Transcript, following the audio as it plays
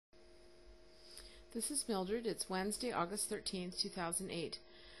This is Mildred. It's Wednesday, August 13th, 2008.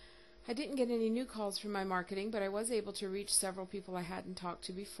 I didn't get any new calls from my marketing, but I was able to reach several people I hadn't talked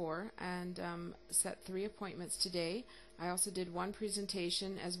to before and set 3 appointments today. I also did 1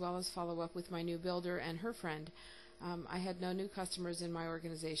 presentation as well as follow up with my new builder and her friend. I had no new customers in my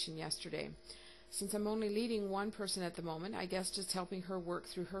organization yesterday. Since I'm only leading one person at the moment, I guess just helping her work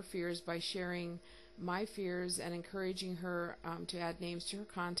through her fears by sharing my fears and encouraging her to add names to her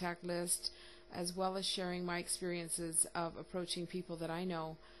contact list, as well as sharing my experiences of approaching people that I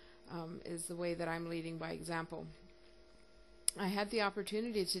know is the way that I'm leading by example. I had the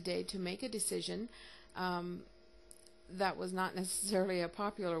opportunity today to make a decision that was not necessarily a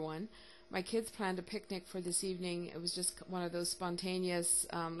popular one. My kids planned a picnic for this evening. It was just one of those spontaneous,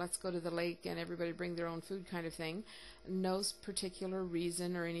 let's go to the lake and everybody bring their own food kind of thing. No particular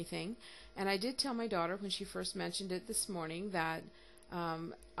reason or anything. And I did tell my daughter when she first mentioned it this morning that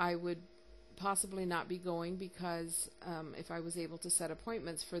I would possibly not be going because if I was able to set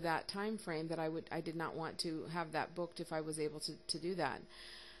appointments for that time frame, that I did not want to have that booked if I was able to do that.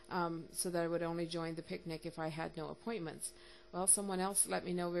 So that I would only join the picnic if I had no appointments. Well, someone else let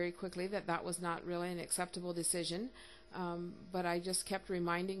me know very quickly that that was not really an acceptable decision, but I just kept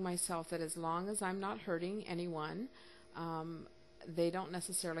reminding myself that as long as I'm not hurting anyone, they don't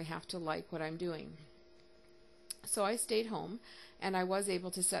necessarily have to like what I'm doing. So I stayed home, and I was able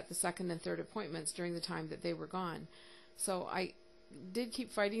to set the 2nd and 3rd appointments during the time that they were gone. So I did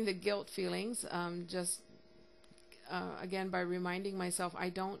keep fighting the guilt feelings, again, by reminding myself I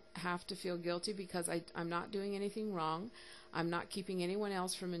don't have to feel guilty because I'm not doing anything wrong. I'm not keeping anyone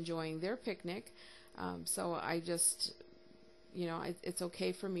else from enjoying their picnic. So I just, it's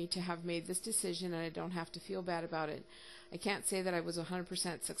okay for me to have made this decision, and I don't have to feel bad about it. I can't say that I was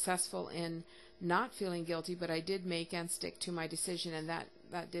 100% successful in not feeling guilty, but I did make and stick to my decision, and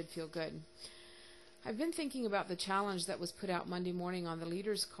that did feel good. I've been thinking about the challenge that was put out Monday morning on the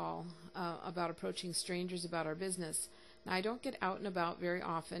leaders call about approaching strangers about our business. Now, I don't get out and about very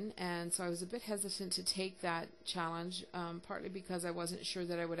often, and so I was a bit hesitant to take that challenge, partly because I wasn't sure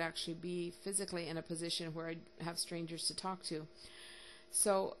that I would actually be physically in a position where I'd have strangers to talk to.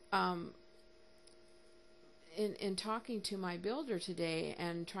 So in talking to my builder today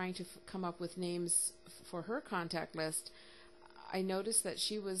and trying to come up with names for her contact list, I noticed that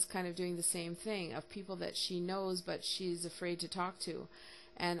she was kind of doing the same thing, of people that she knows but she's afraid to talk to.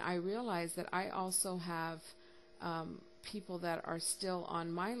 And I realized that I also have people that are still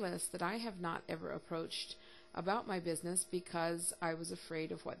on my list that I have not ever approached about my business because I was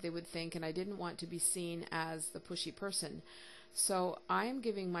afraid of what they would think, and I didn't want to be seen as the pushy person. So I'm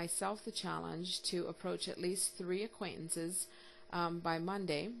giving myself the challenge to approach at least 3 acquaintances by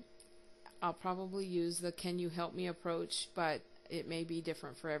Monday. I'll probably use the "can you help me" approach, but it may be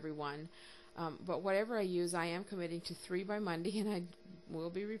different for everyone. But whatever I use, I am committing to 3 by Monday, and I will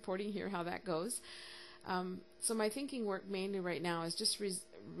be reporting here how that goes. So my thinking work mainly right now is just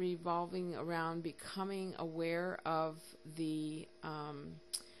revolving around becoming aware of the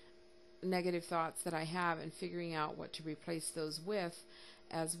negative thoughts that I have and figuring out what to replace those with,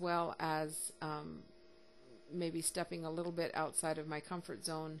 as well as maybe stepping a little bit outside of my comfort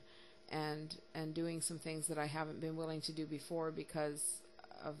zone and doing some things that I haven't been willing to do before because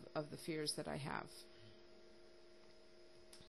of the fears that I have.